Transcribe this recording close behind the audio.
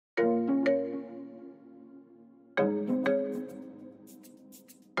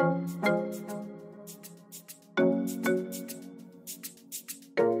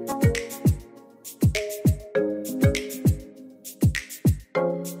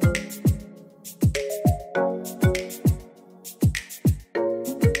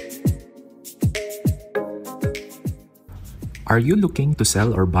Are you looking to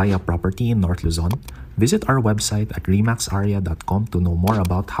sell or buy a property in North Luzon? Visit our website at remaxarea.com to know more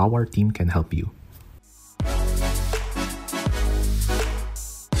about how our team can help you.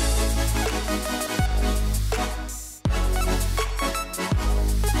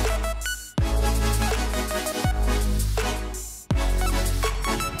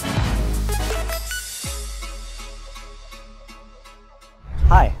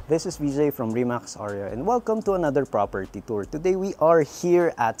 Hi, this is VJ from Remax Area and welcome to another property tour. Today we are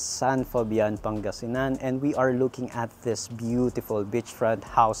here at San Fabian, Pangasinan, and we are looking at this beautiful beachfront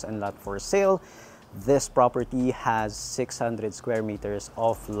house and lot for sale. This property has 600 square meters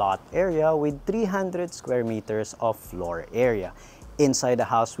of lot area with 300 square meters of floor area. Inside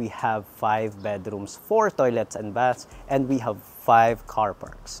the house we have 5 bedrooms, 4 toilets and baths, and we have 5 car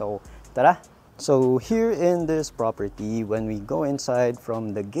parks. So tara! So here in this property, when we go inside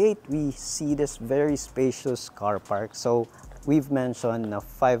from the gate, we see this very spacious car park. So we've mentioned na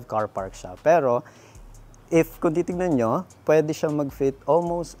 5 car park siya. Pero if kung titignan nyo, pwede siya mag-fit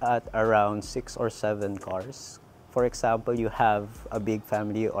almost at around 6 or 7 cars. For example, you have a big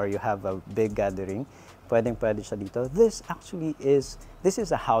family or you have a big gathering, pwede siya dito. This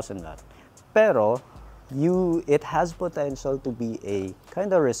is a house and lot. Pero it has potential to be a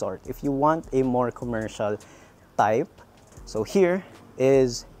kind of resort if you want a more commercial type. So here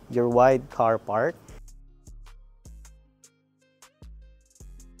is your wide car park.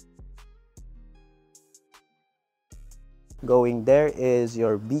 Going there is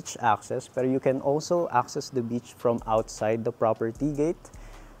your beach access, but you can also access the beach from outside the property gate.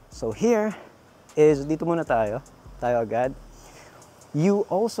 So here is, dito muna tayo agad. You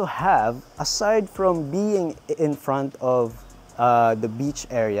also have, aside from being in front of the beach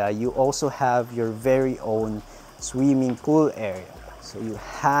area, you also have your very own swimming pool area. So you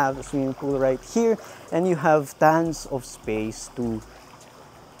have a swimming pool right here, and you have tons of space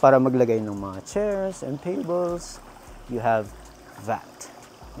para maglagay ng mga chairs and tables. You have that.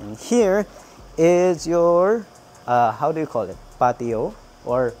 And here is your, how do you call it? Patio?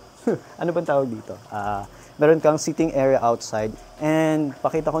 Or, ano bang tawag dito? Meron kang sitting area outside, and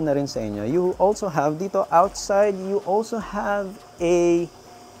pakita ko na rin sa inyo, you also have dito outside, you also have a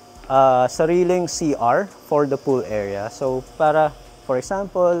sariling CR for the pool area. So para, for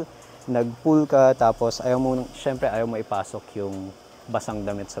example, nag-pool ka tapos syempre ayaw mo ipasok yung basang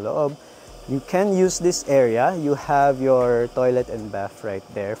damit sa loob, you can use this area. You have your toilet and bath right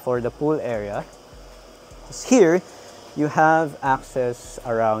there for the pool area. Here you have access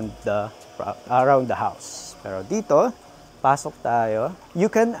around the house. Pero dito, pasok tayo. You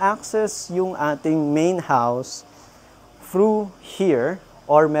can access yung ating main house through here,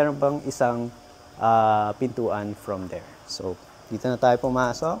 or meron bang isang pintuan from there. So dito na tayo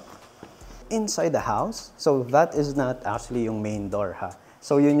pumasok. Inside the house, so that is not actually yung main door ha.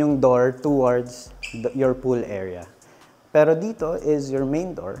 So yun yung door towards your pool area. Pero dito is your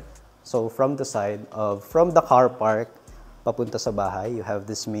main door. So from the from the car park papunta sa bahay, you have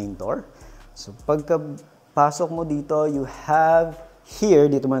this main door. So pagkapasok mo dito, you have here,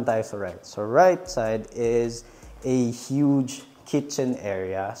 dito man tayo sa right. So right side is a huge kitchen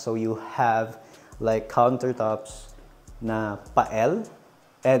area. So you have like countertops na pa-L,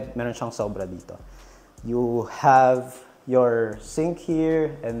 and meron siyang sobra dito. You have your sink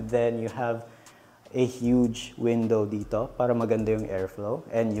here, and then you have a huge window dito para maganda yung airflow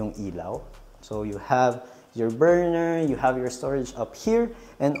and yung ilaw. So you have your burner, you have your storage up here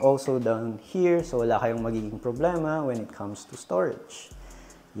and also down here, so wala kayong magiging problema when it comes to storage.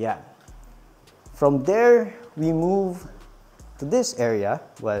 Yeah. From there, we move to this area.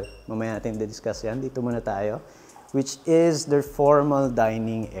 Well, mamaya natin discuss yan. Dito muna tayo, which is the formal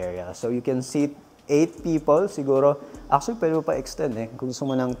dining area. So you can seat 8 people siguro. Actually, pwede mo pa extend eh. Kung gusto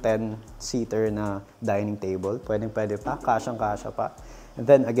mo ng 10-seater na dining table, pwede pa, kasyang-kasya pa. And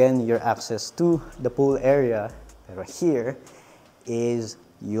then again, your access to the pool area. Pero here is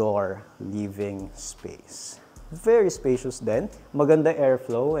your living space. Very spacious din. Maganda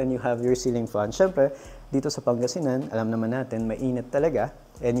airflow, and you have your ceiling fan. Siyempre, dito sa Pangasinan, alam naman natin, mainit talaga.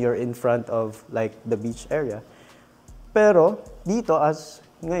 And you're in front of like the beach area. Pero dito, as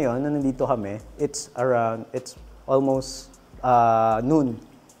ngayon na nandito kami, it's almost noon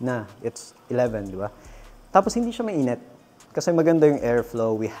na. It's 11, di ba? Tapos hindi siya mainit. Kasi maganda yung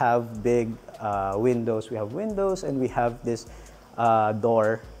airflow. We have big windows. We have windows, and we have this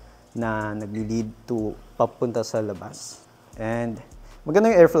door na nag-lead to papunta sa labas. And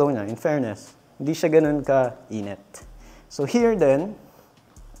maganda yung airflow niya, in fairness. Hindi siya ganun ka-init. So here then,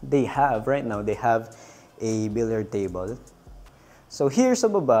 right now, they have a billiard table. So here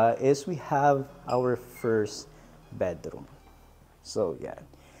sa baba is we have our first bedroom. So, yan.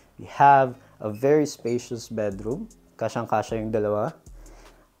 We have a very spacious bedroom. Kasyang-kasya yung dalawa.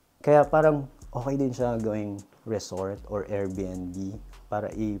 Kaya parang okay din siya gawing resort or Airbnb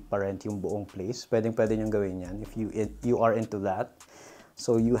para i-parent yung buong place. Pwedeng-pwede niyong gawin yan if you are into that.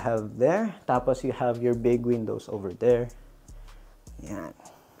 So, you have there. Tapos, you have your big windows over there. Yan.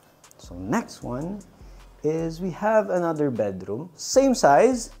 So, next one is we have another bedroom. Same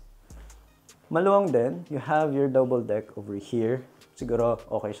size. Maluwang din. You have your double deck over here. Siguro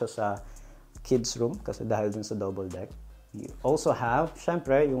okay siya sa kids room kasi dahil dun sa double deck. You also have,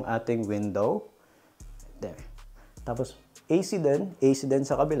 syempre, yung ating window. There. Tapos, AC din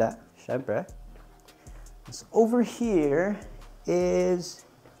sa kabila. Syempre. So, over here is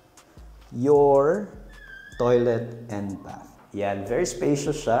your toilet and bath. Yan, very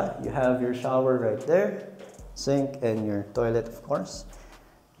spacious siya. You have your shower right there. Sink and your toilet, of course.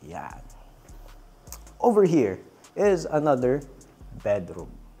 Yan. Over here is another bedroom.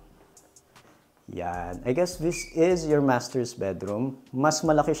 Yan. I guess this is your master's bedroom. Mas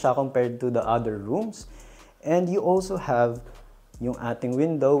malaki siya compared to the other rooms. And you also have yung ating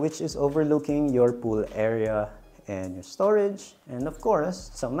window which is overlooking your pool area and your storage. And of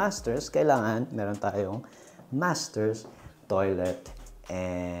course, sa master's, kailangan meron tayong master's toilet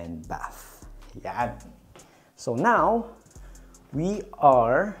and bath. Yan. So now, we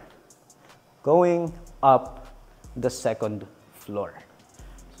are going up the second floor.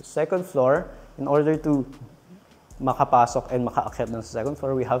 So second floor, in order to makapasok and makaakyat ng second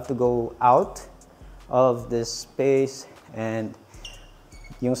floor, we have to go out of this space and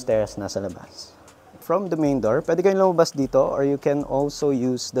yung stairs nasa labas. From the main door, pwede kayong lumabas dito or you can also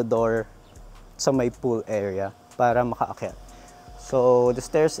use the door sa may pool area para makaakyat. So the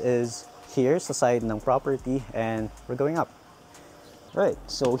stairs is here sa side ng property and we're going up. Right,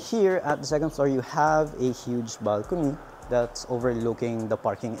 so here at the second floor, you have a huge balcony that's overlooking the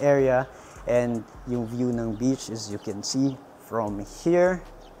parking area and yung view ng beach as you can see from here.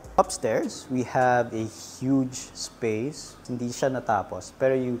 Upstairs, we have a huge space. Hindi siya natapos,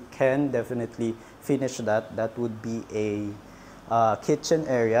 pero you can definitely finish that. That would be a kitchen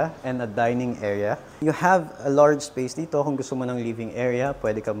area and a dining area. You have a large space dito. Kung gusto mo ng living area,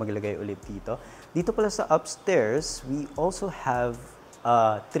 pwede ka maglagay ulit dito. Dito pala sa upstairs, we also have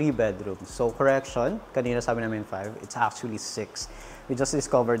 3 bedrooms. So, correction, kanina sabi namin 5, it's actually 6. We just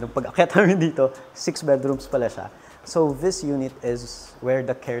discovered nung pag-akyat namin dito, 6 bedrooms pala siya. So, this unit is where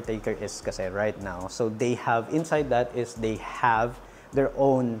the caretaker is kasi right now. So, they have, inside that is they have their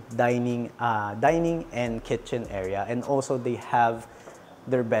own dining and kitchen area. And also, they have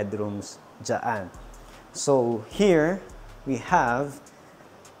their bedrooms dyan. So, here, we have,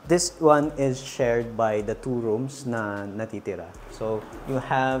 this one is shared by the 2 rooms na natitira. So, you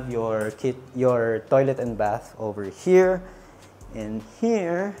have your toilet and bath over here. And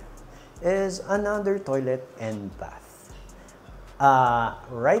here is another toilet and bath.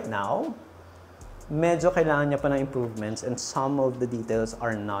 Right now, medyo kailangan niya pa ng improvements and some of the details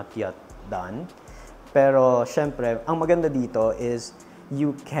are not yet done. Pero, syempre, ang maganda dito is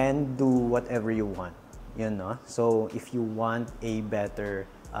you can do whatever you want. Yun, no? So, if you want a better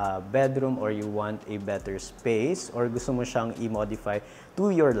bedroom or you want a better space or gusto mo siyang i-modify to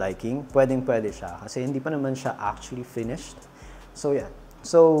your liking, pwedeng-pwede siya. Kasi hindi pa naman siya actually finished. So, yeah.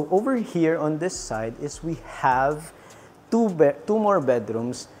 So, over here on this side is we have two more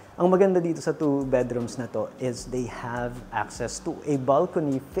bedrooms. Ang maganda dito sa 2 bedrooms na to is they have access to a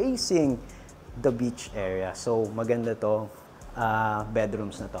balcony facing the beach area. So, maganda to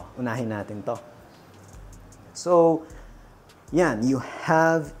bedrooms na to. Unahin natin to. So, yan, you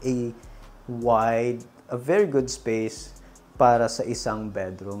have a very good space para sa isang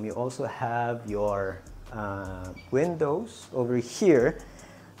bedroom. You also have your windows over here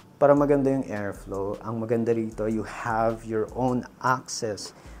para maganda yung airflow. Ang maganda rito, you have your own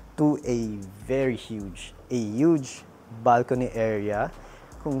access to a huge balcony area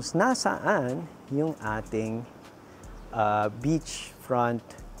kung nasaan yung ating beachfront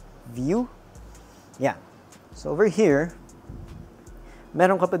view. Yeah. So over here,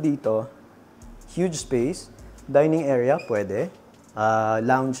 meron ka pa dito, huge space, dining area, pwede.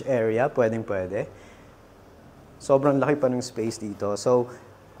 Lounge area, pwede. Sobrang laki pa ng space dito. So,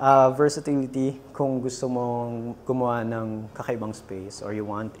 versatility, kung gusto mong gumawa ng kakaibang space or you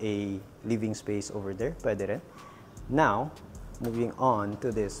want a living space over there, pwede rin. Now, moving on to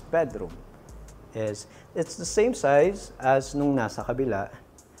this bedroom, it's the same size as nung nasa kabila.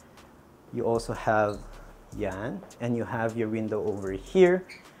 You also have yan, and you have your window over here.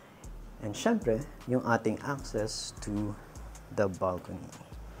 And syempre, yung ating access to the balcony.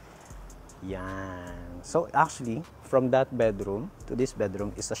 Yan. So actually, from that bedroom to this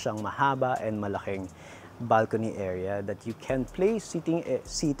bedroom, isa siyang mahaba and malaking balcony area that you can place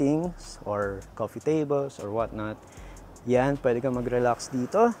seatings or coffee tables or whatnot. Yan, pwede kang mag-relax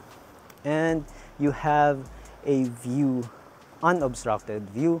dito. And you have a view, unobstructed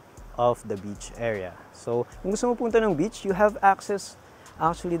view of the beach area. So, kung gusto mo punta ng beach, you have access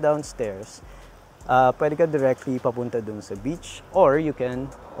actually downstairs. Pwede ka directly papunta dun sa beach, or you can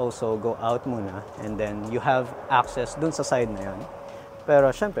also go out muna and then you have access dun sa side na yun.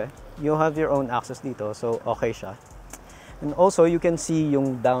 Pero syempre, you have your own access dito, so okay siya. And also, you can see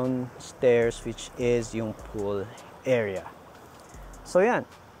yung downstairs, which is yung pool area. So yan,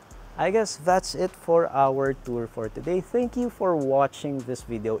 I guess that's it for our tour for today. Thank you for watching this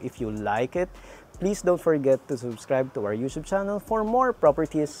video. If you like it, please don't forget to subscribe to our YouTube channel for more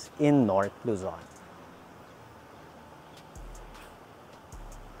properties in North Luzon.